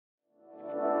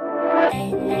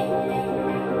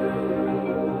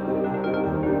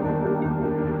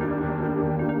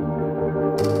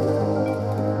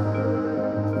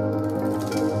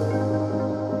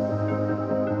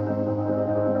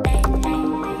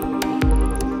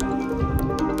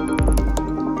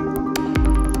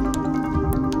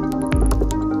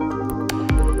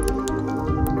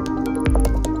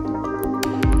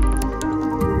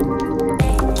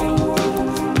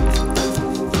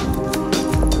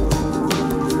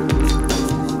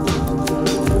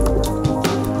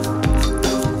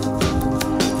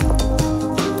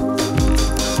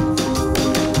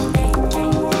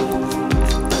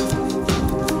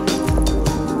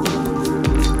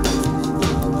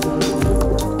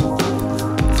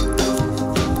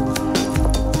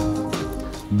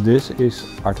This is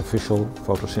artificial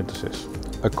photosynthesis,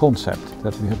 a concept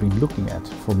that we have been looking at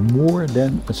for more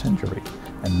than a century.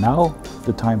 And now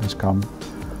the time has come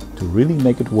to really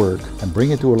make it work and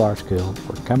bring it to a large scale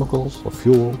for chemicals, for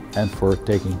fuel and for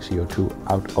taking CO2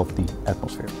 out of the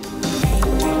atmosphere.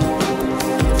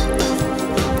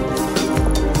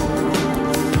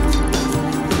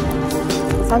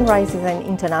 Sunrise is an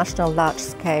international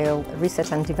large-scale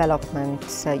research and development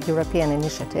European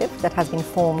initiative that has been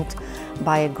formed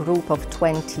by a group of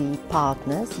 20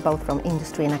 partners, both from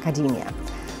industry and academia.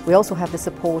 We also have the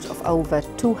support of over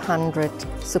 200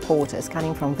 supporters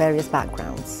coming from various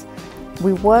backgrounds.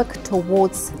 We work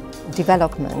towards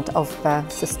development of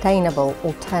sustainable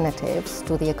alternatives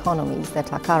to the economies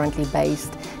that are currently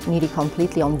based nearly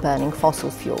completely on burning fossil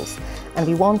fuels. And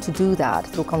we want to do that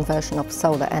through conversion of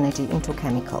solar energy into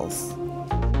chemicals.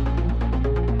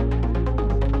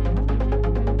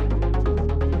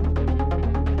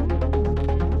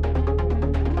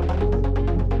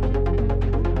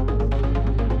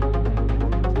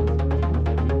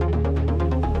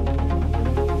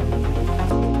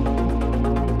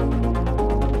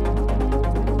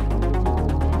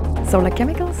 Solar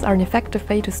chemicals are an effective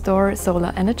way to store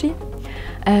solar energy,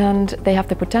 and they have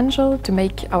the potential to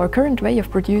make our current way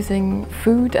of producing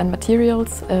food and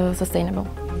materials sustainable.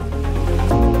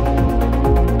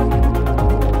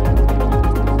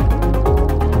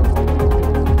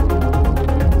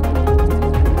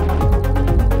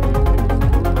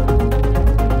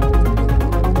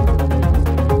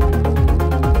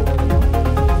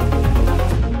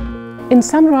 In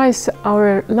Sunrise,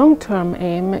 our long-term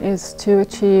aim is to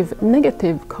achieve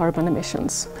negative carbon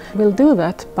emissions. We'll do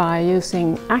that by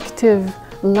using active,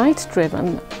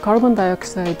 light-driven carbon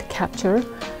dioxide capture,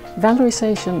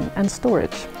 valorization and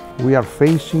storage. We are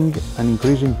facing an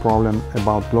increasing problem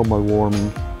about global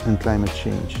warming and climate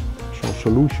change, so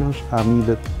solutions are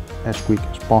needed as quick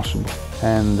as possible.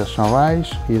 And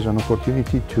Sunrise is an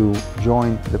opportunity to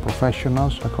join the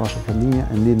professionals across academia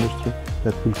and industry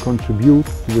that will contribute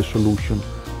to the solution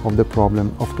of the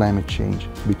problem of climate change,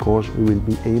 because we will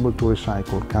be able to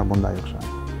recycle carbon dioxide.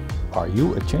 Are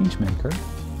you a change maker?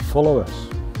 Follow us,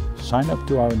 sign up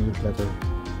to our newsletter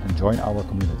and join our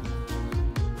community.